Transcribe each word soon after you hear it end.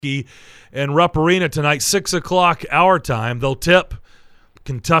and Rupp Arena tonight, 6 o'clock our time. They'll tip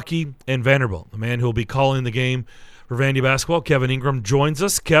Kentucky and Vanderbilt. The man who will be calling the game for Vandy basketball, Kevin Ingram, joins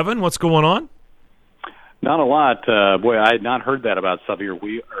us. Kevin, what's going on? Not a lot. Boy, I had not heard that about Xavier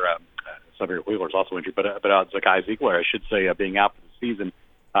Wheeler. Xavier Wheeler's also injured, but Zakai Ziegler, I should say, being out for the season.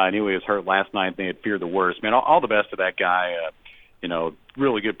 I knew he was hurt last night. They had feared the worst. Man, all the best to that guy.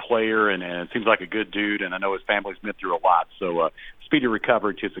 Really good player, and it seems like a good dude, and I know his family's been through a lot. So speedy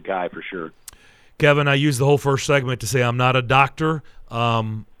recovery to Zakai for sure. Kevin, I used the whole first segment to say I'm not a doctor.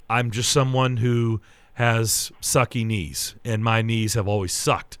 I'm just someone who has sucky knees, and my knees have always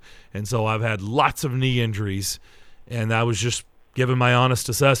sucked. And so I've had lots of knee injuries, and I was just giving my honest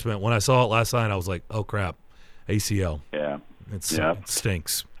assessment. When I saw it last night, I was like, oh, crap, ACL. Yeah. It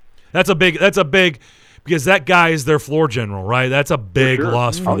stinks. That's a big because that guy is their floor general, right? That's a big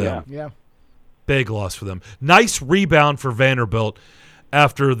loss for them. Yeah. Big loss for them. Nice rebound for Vanderbilt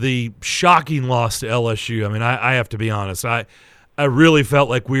after the shocking loss to LSU. I mean, I have to be honest. I really felt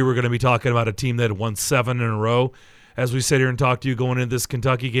like we were going to be talking about a team that had won 7 in a row as we sit here and talk to you going into this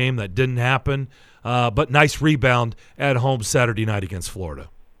Kentucky game. That didn't happen. But nice rebound at home Saturday night against Florida.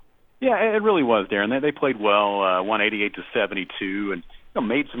 Yeah, it really was, Darren. They played well, 188-72, and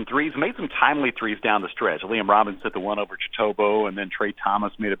made some threes, made some timely threes down the stretch. Liam Robbins hit the one over Chitobo, and then Trey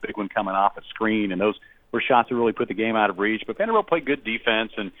Thomas made a big one coming off a screen, and those were shots that really put the game out of reach. But Vanderbilt played good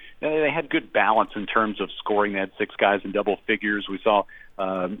defense, and they had good balance in terms of scoring. They had 6 guys in double figures. We saw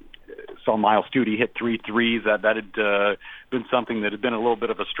Miles Studi hit 3 threes. That had been something that had been a little bit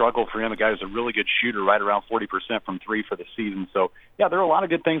of a struggle for him. A guy who's a really good shooter, right around 40% from 3 for the season. So, yeah, there are a lot of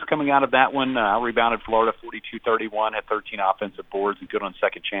good things coming out of that one. Rebounded Florida 42-31, had 13 offensive boards and good on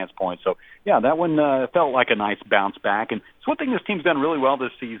second chance points. So, yeah, that one felt like a nice bounce back. And it's one thing this team's done really well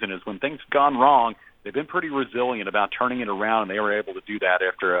this season is when things have gone wrong, they've been pretty resilient about turning it around, and they were able to do that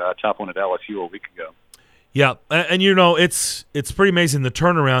after a tough one at LSU a week ago. Yeah, and it's pretty amazing. The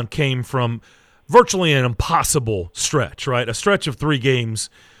turnaround came from virtually an impossible stretch, right? A stretch of 3 games,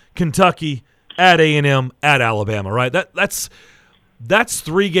 Kentucky, at A&M, at Alabama, right? That's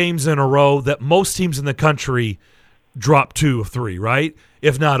 3 games in a row that most teams in the country drop 2 of 3, right?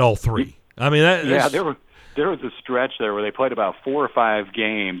 If not all 3. I mean, there was a stretch there where they played about 4 or 5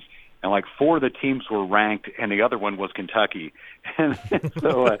 games, and like 4 of the teams were ranked, and the other one was Kentucky. And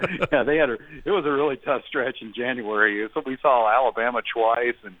so, it was a really tough stretch in January. So we saw Alabama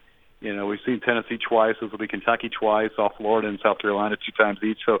twice, and we've seen Tennessee twice. This will be Kentucky twice. Saw Florida and South Carolina 2 times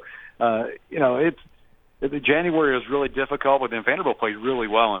each. So, January was really difficult, but then Vanderbilt played really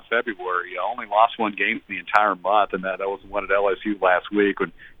well in February. Only lost 1 game in the entire month, and that was one at LSU last week.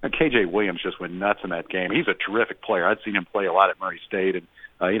 When KJ Williams just went nuts in that game. He's a terrific player. I'd seen him play a lot at Murray State, and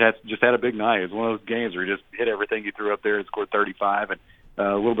he just had a big night. It was one of those games where he just hit everything he threw up there and scored 35. And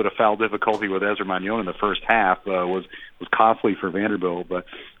a little bit of foul difficulty with Ezra Magnon in the first half was costly for Vanderbilt. But,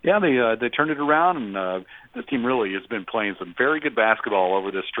 yeah, they turned it around, and this team really has been playing some very good basketball over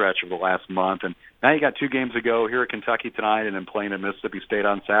this stretch of the last month. And now you got 2 games to go here at Kentucky tonight and then playing at Mississippi State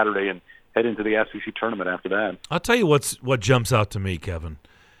on Saturday and head into the SEC tournament after that. I'll tell you what jumps out to me, Kevin.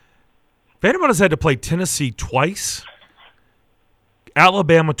 Vanderbilt has had to play Tennessee twice,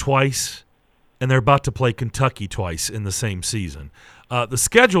 Alabama twice, and they're about to play Kentucky twice in the same season. The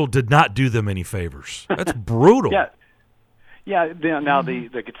schedule did not do them any favors. That's brutal. Yeah. Now the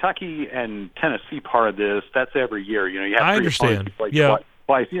Kentucky and Tennessee part of this, that's every year. You have 3 I understand. You play yeah. Twice.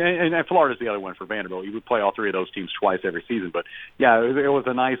 And Florida's the other one for Vanderbilt. You would play all 3 of those teams twice every season. But, yeah, it was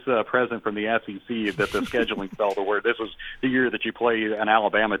a nice present from the SEC that the scheduling fell to where this was the year that you play an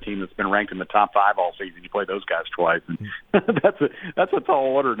Alabama team that's been ranked in the top 5 all season. You play those guys twice. And that's a tall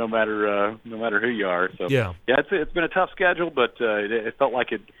order no matter who you are. So, yeah, it's been a tough schedule, but it felt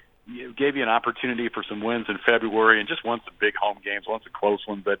like it gave you an opportunity for some wins in February and just won some big home games, won some close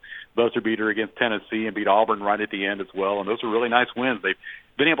ones, but buzzer beater against Tennessee and beat Auburn right at the end as well. And those were really nice wins. They've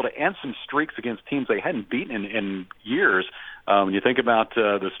been able to end some streaks against teams they hadn't beaten in years. When you think about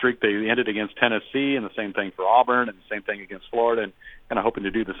the streak they ended against Tennessee, and the same thing for Auburn, and the same thing against Florida, and kind of hoping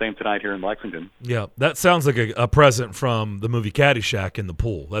to do the same tonight here in Lexington. Yeah, that sounds like a present from the movie Caddyshack in the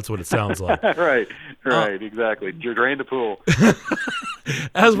pool. That's what it sounds like. Right, exactly. You drain the pool.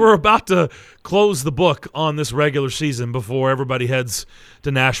 As we're about to close the book on this regular season before everybody heads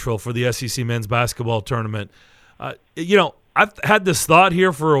to Nashville for the SEC men's basketball tournament, I've had this thought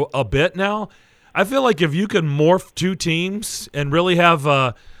here for a bit now. I feel like if you could morph 2 teams and really have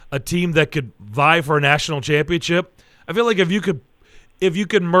a team that could vie for a national championship, I feel like if you could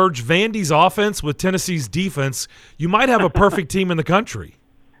merge Vandy's offense with Tennessee's defense, you might have a perfect team in the country.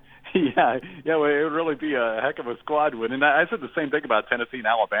 Yeah, well, it would really be a heck of a squad win. And I said the same thing about Tennessee and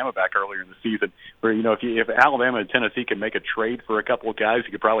Alabama back earlier in the season, where if Alabama and Tennessee can make a trade for a couple of guys,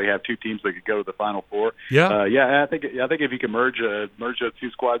 you could probably have two teams that could go to the Final Four. Yeah, I think if you can merge those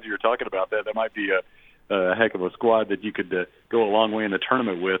two squads you're talking about, that might be a heck of a squad that you could go a long way in the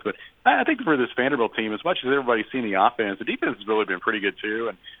tournament with. But I think for this Vanderbilt team, as much as everybody's seen the offense, the defense has really been pretty good too.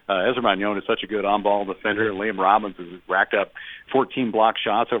 And Ezra Manjon is such a good on-ball defender. And Liam Robbins has racked up 14 block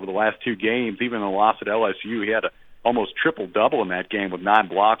shots over the last two games. Even in the loss at LSU, he had a almost triple-double in that game with 9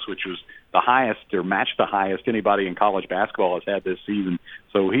 blocks, which was the highest or matched the highest anybody in college basketball has had this season.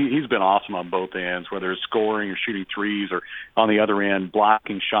 So he's been awesome on both ends, whether it's scoring or shooting threes or on the other end,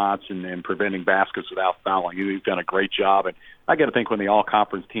 blocking shots and preventing baskets without fouling. He's done a great job. And I got to think when the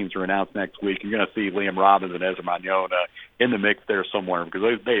all-conference teams are announced next week, you're going to see Liam Robbins and Ezra Manjon in the mix there somewhere,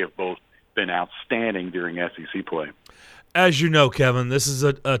 because they have both been outstanding during SEC play. As you know, Kevin, this is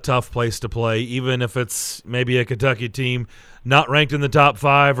a tough place to play, even if it's maybe a Kentucky team not ranked in the top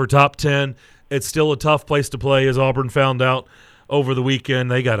 5 or top 10. It's still a tough place to play, as Auburn found out over the weekend.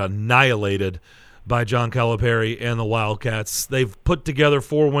 They got annihilated by John Calipari and the Wildcats. They've put together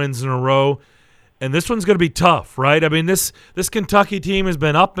 4 wins in a row, and this one's going to be tough, right? I mean, this Kentucky team has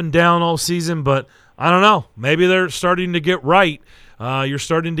been up and down all season, but I don't know. Maybe they're starting to get right. You're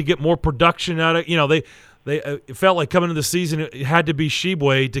starting to get more production out of it it felt like coming into the season it had to be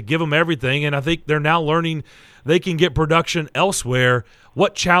Sheboy to give them everything, and I think they're now learning they can get production elsewhere.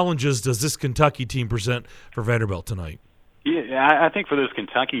 What challenges does this Kentucky team present for Vanderbilt tonight? Yeah, I think for this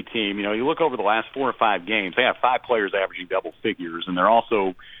Kentucky team, you look over the last 4 or 5 games, they have 5 players averaging double figures, and they're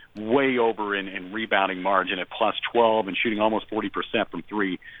also way over in rebounding margin at plus 12 and shooting almost 40% from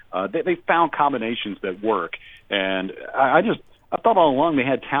 3. They found combinations that work, and I thought all along they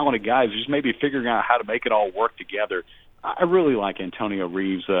had talented guys, just maybe figuring out how to make it all work together. I really like Antonio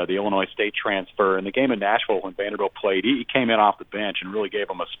Reeves, the Illinois State transfer. In the game in Nashville when Vanderbilt played, he came in off the bench and really gave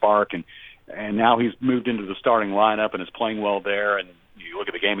them a spark, and now he's moved into the starting lineup and is playing well there. And you look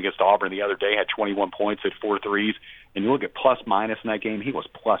at the game against Auburn the other day, had 21 points, at 4 threes, and you look at plus-minus in that game, he was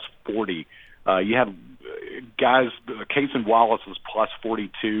plus 40. You have guys, Cason Wallace was plus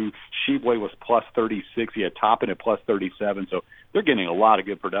 42, Sheboy was plus 36, you had Toppin at plus 37, so they're getting a lot of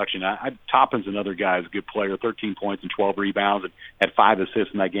good production. Toppin's another guy who's a good player, 13 points and 12 rebounds, and had 5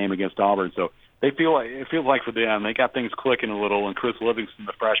 assists in that game against Auburn. So it feels like for them, they got things clicking a little, and Chris Livingston,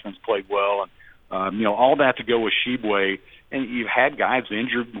 the freshman's played well, and all that to go with Sheboy. And you've had guys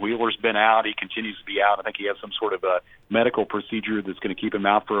injured. Wheeler's been out. He continues to be out. I think he has some sort of a medical procedure that's going to keep him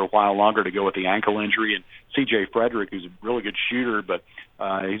out for a while longer to go with the ankle injury. And C.J. Frederick, who's a really good shooter, but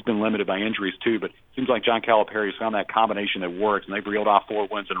he's been limited by injuries too. But it seems like John Calipari's found that combination that works, and they've reeled off 4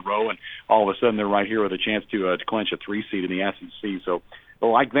 wins in a row, and all of a sudden they're right here with a chance to clinch a 3 seed in the SEC. So,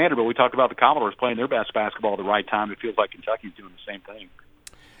 like Vanderbilt, we talked about the Commodores playing their best basketball at the right time. It feels like Kentucky's doing the same thing.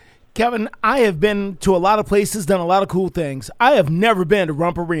 Kevin, I have been to a lot of places, done a lot of cool things. I have never been to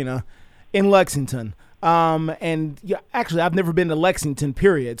Rump Arena in Lexington. Actually, I've never been to Lexington,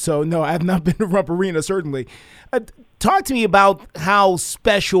 period. So, no, I have not been to Rump Arena, certainly. Talk to me about how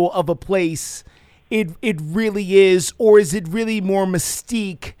special of a place it really is, or is it really more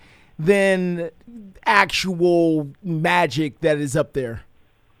mystique than actual magic that is up there?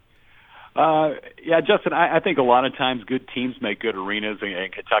 Yeah, Justin, I think a lot of times good teams make good arenas,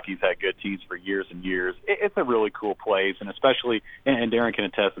 and Kentucky's had good teams for years and years. It's a really cool place, and especially, and Darren can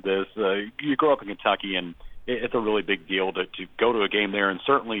attest to this, you grow up in Kentucky, and it's a really big deal to go to a game there, and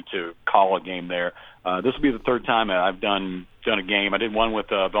certainly to call a game there. This will be the 3rd time I've done a game. I did one with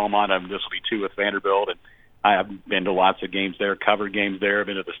Belmont, this will be 2 with Vanderbilt, and I've been to lots of games there, covered games there,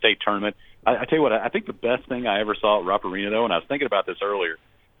 been to the state tournament. I tell you what, I think the best thing I ever saw at Rupp Arena, though, and I was thinking about this earlier,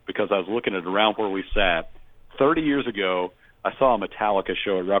 because I was looking at around where we sat. 30 years ago, I saw a Metallica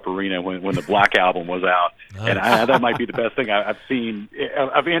show at Rupp Arena when the Black Album was out. Nice. And that might be the best thing I've seen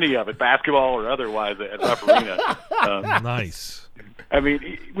of any of it, basketball or otherwise, at Rupp Arena. Nice. I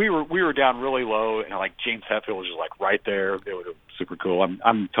mean, we were down really low, and like James Hetfield was just like right there. It was super cool.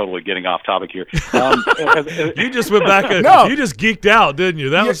 I'm totally getting off topic here. You just went back. You just geeked out, didn't you?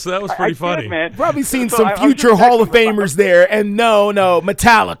 That was pretty funny. Did, man. Probably seen some future Hall of Famers there, and no,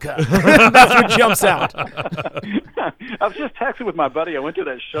 Metallica. That's what jumps out. I was just texting with my buddy I went to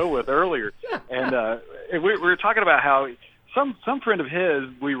that show with earlier, and we were talking about how some friend of his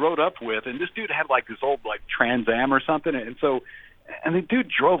we rode up with, and this dude had like this old like Trans Am or something, and so And the dude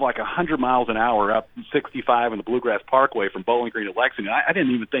drove like 100 miles an hour up 65 in the Bluegrass Parkway from Bowling Green to Lexington. I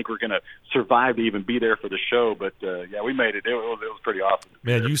didn't even think we were going to survive to even be there for the show, but yeah, we made it. It was pretty awesome.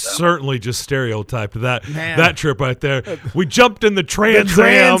 Man, you certainly just stereotyped that trip right there. We jumped in the Trans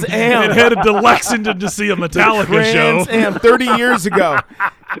Am and headed to Lexington to see a Metallica show. Trans Am 30 years ago.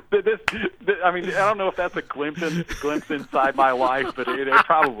 I mean, I don't know if that's a glimpse inside my life, but it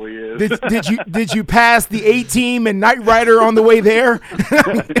probably is. Did you pass the A-Team and Knight Rider on the way there?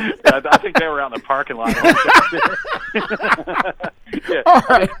 I think they were out in the parking lot. Yeah, all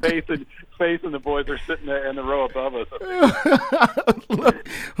right. Faith and the boys are sitting there in the row above us.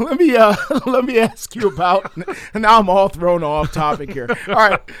 Let me ask you about. And now I'm all thrown off topic here. All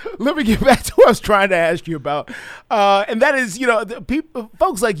right, let me get back to what I was trying to ask you about, and that is,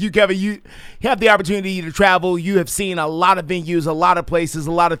 folks like you, Kevin. You have the opportunity to travel. You have seen a lot of venues, a lot of places,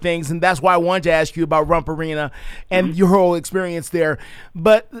 a lot of things, and that's why I wanted to ask you about Rupp Arena and your whole experience there.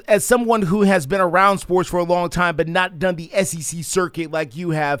 But as someone who has been around sports for a long time, but not done the SEC circuit like you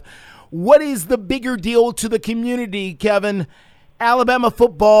have, what is the bigger deal to the community, Kevin? Alabama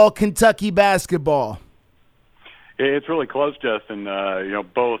football, Kentucky basketball? It's really close, Justin.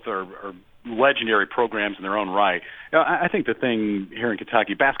 Both are legendary programs in their own right. I think the thing here in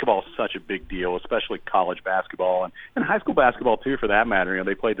Kentucky, basketball is such a big deal, especially college basketball and high school basketball too, for that matter.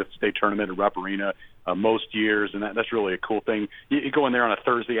 They played the state tournament at Rupp Arena most years, and that's really a cool thing. You go in there on a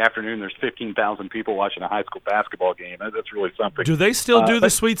Thursday afternoon, there's 15,000 people watching a high school basketball game. That's really something. Do they still do the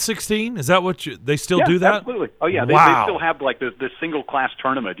Sweet 16? Is that what they still do that? Absolutely. Oh yeah, Wow. They still have like the single class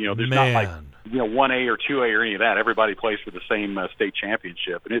tournament. There's not like 1A or 2A or any of that. Everybody plays for the same state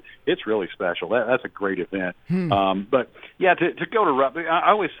championship, and it's really special. That's a great event. But yeah, to go to Rupp,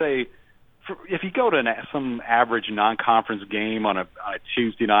 I always say, if you go to some average non-conference game on a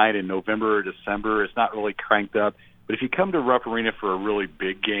Tuesday night in November or December, it's not really cranked up. But if you come to Rupp Arena for a really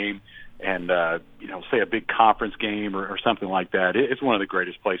big game, and say a big conference game or something like that, it's one of the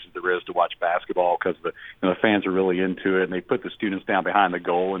greatest places there is to watch basketball, because the fans are really into it, and they put the students down behind the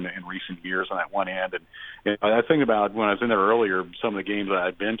goal in recent years on that one end. And I think about when I was in there earlier, some of the games that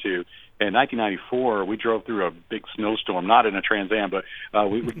I'd been to. In 1994, we drove through a big snowstorm, not in a Trans Am, but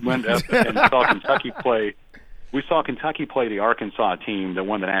we went up and saw Kentucky play. We saw Kentucky play the Arkansas team that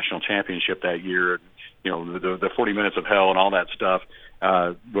won the national championship that year. The 40 minutes of hell and all that stuff.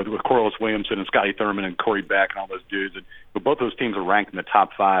 With Corliss Williamson and Scotty Thurman and Corey Beck and all those dudes, but both those teams are ranked in the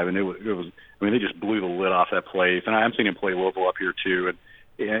top 5, and it was. I mean, they just blew the lid off that place. And I'm seeing him play Louisville up here too.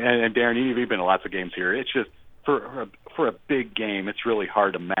 And Darren, you've been to lots of games here. It's just for a big game, it's really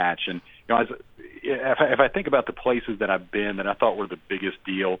hard to match. And if I think about the places that I've been that I thought were the biggest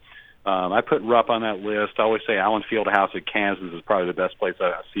deal, I put Rupp on that list. I always say Allen Fieldhouse at Kansas is probably the best place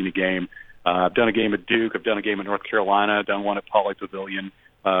I've seen a game. I've done a game at Duke. I've done a game at North Carolina. I've done one at Pauley Pavilion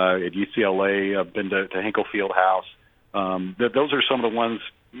at UCLA. I've been to Hinkle Fieldhouse. Those are some of the ones,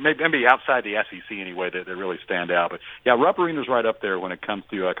 maybe outside the SEC anyway, that really stand out. But, yeah, Rupp Arena's right up there when it comes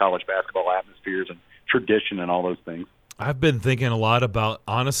to college basketball atmospheres and tradition and all those things. I've been thinking a lot about,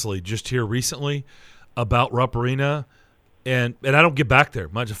 honestly, just here recently, about Rupp Arena, and I don't get back there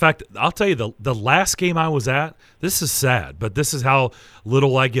much. In fact, I'll tell you, the last game I was at, this is sad, but this is how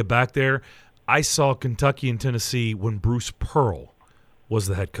little I get back there. I saw Kentucky and Tennessee when Bruce Pearl was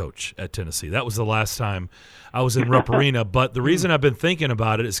the head coach at Tennessee. That was the last time I was in Rupp Arena. But the reason I've been thinking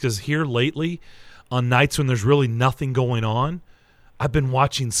about it is because here lately, on nights when there's really nothing going on, I've been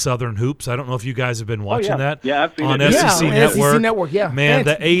watching Southern Hoops. I don't know if you guys have been watching that. Yeah, I've seen on it. SEC Network. SEC Network, yeah. Man,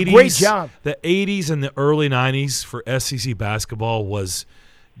 the 80s, great job. The 80s and the early 90s for SEC basketball was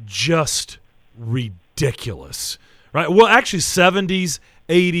just ridiculous, right? Well, actually, 70s,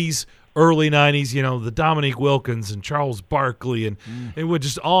 80s, early 90s, the Dominique Wilkins and Charles Barkley, and it would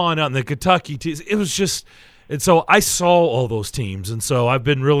just on and the Kentucky teams. It was just – and so I saw all those teams, and so I've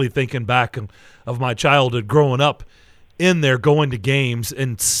been really thinking back of my childhood growing up in there, going to games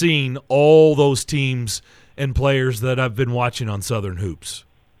and seeing all those teams and players that I've been watching on Southern Hoops.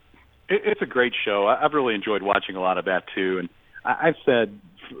 It's a great show. I've really enjoyed watching a lot of that too. And I've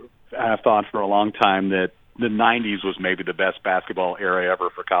thought for a long time that the 90s was maybe the best basketball era ever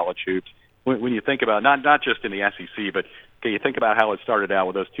for college hoops. When you think about not just in the SEC, but you think about how it started out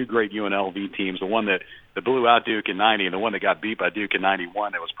with those two great UNLV teams, the one that blew out Duke in 90 and the one that got beat by Duke in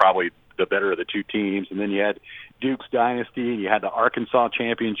 91. That was probably the better of the two teams. And then you had Duke's dynasty, and you had the Arkansas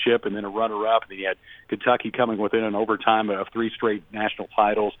championship, and then a runner-up, and then you had Kentucky coming within an overtime of 3 straight national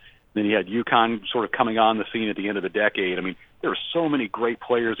titles. Then you had UConn sort of coming on the scene at the end of the decade. I mean, there were so many great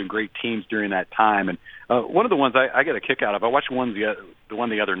players and great teams during that time. And one of the ones I got a kick out of, I watched the one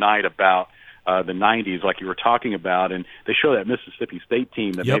the other night about the 90s, like you were talking about, and they show that Mississippi State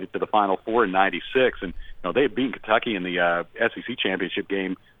team that made it to the Final Four in '96, and they had beaten Kentucky in the SEC championship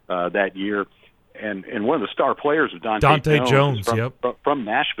game that year. And one of the star players was Dante Jones from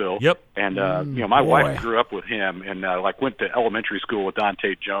Nashville. And my wife grew up with him, and went to elementary school with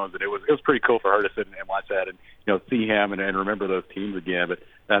Dante Jones, and it was pretty cool for her to sit and watch that, and see him and remember those teams again. But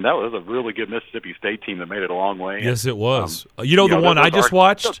that was a really good Mississippi State team that made it a long way. Yes, it was. The one I just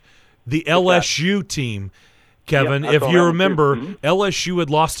watched, the LSU team, Kevin. If you remember, LSU had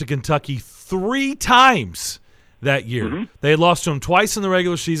lost to Kentucky 3 times that year. They had lost to them twice in the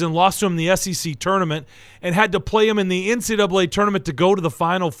regular season, lost to them in the SEC tournament, and had to play them in the NCAA tournament to go to the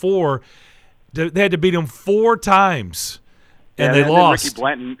Final Four. They had to beat them 4 times, and they lost.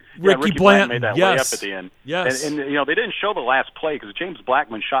 Ricky Blanton made that layup at the end. Yes. And they didn't show the last play because James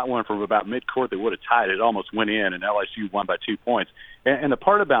Blackman shot one from about midcourt that would have tied it. It almost went in, and LSU won by 2 points. And the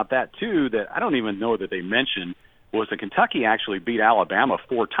part about that, too, that I don't even know that they mentioned was that Kentucky actually beat Alabama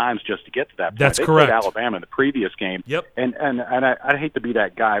 4 times just to get to that point. That's correct. They played Alabama in the previous game. And I hate to be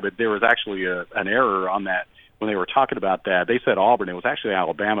that guy, but there was actually an error on that when they were talking about that. They said Auburn. It was actually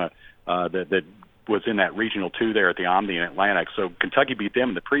Alabama that was in that Regional 2 there at the Omni in Atlantic. So Kentucky beat them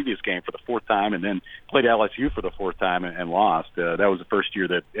in the previous game for the 4th time and then played LSU for the 4th time and lost. That was the first year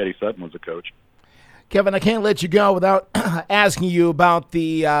that Eddie Sutton was the coach. Kevin, I can't let you go without asking you about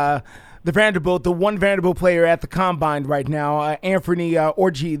the Vanderbilt, the one Vanderbilt player at the Combine right now, Anthony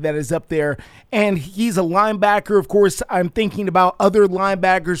Orji, that is up there. And he's a linebacker. Of course, I'm thinking about other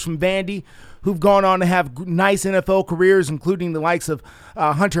linebackers from Vandy who've gone on to have nice NFL careers, including the likes of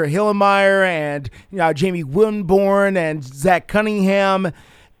Hunter Hillemeyer and Jamie Winborn and Zach Cunningham.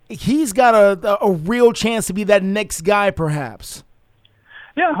 He's got a real chance to be that next guy, perhaps.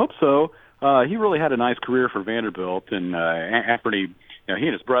 Yeah, I hope so. He really had a nice career for Vanderbilt, and Anthony, he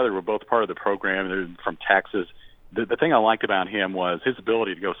and his brother were both part of the program. They're from Texas. The thing I liked about him was his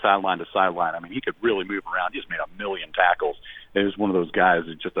ability to go sideline to sideline. I mean, he could really move around. He just made a million tackles. He was one of those guys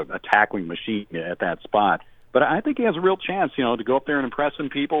that's just a tackling machine at that spot. But I think he has a real chance, to go up there and impress some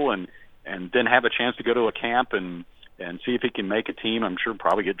people and then have a chance to go to a camp and see if he can make a team. I'm sure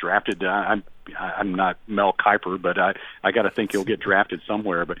probably get drafted. I'm not Mel Kiper, but I got to think he'll get drafted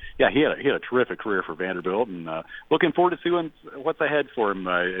somewhere. But yeah, he had a terrific career for Vanderbilt, and looking forward to seeing what's ahead for him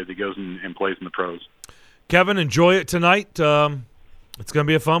as he goes and plays in the pros. Kevin, enjoy it tonight. It's going to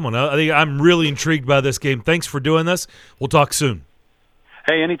be a fun one. I think I'm really intrigued by this game. Thanks for doing this. We'll talk soon.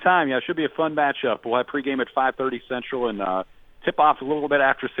 Hey, anytime. Yeah, it should be a fun matchup. We'll have pregame at 5:30 Central and tip off a little bit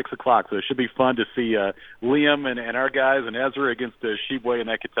after 6 o'clock. So it should be fun to see Liam and our guys and Ezra against Sheboy and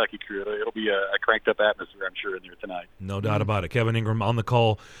that Kentucky crew. It'll be a cranked up atmosphere, I'm sure, in there tonight. No doubt about it. Kevin Ingram on the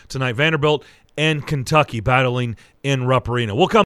call tonight. Vanderbilt and Kentucky battling in Rupp Arena. We'll come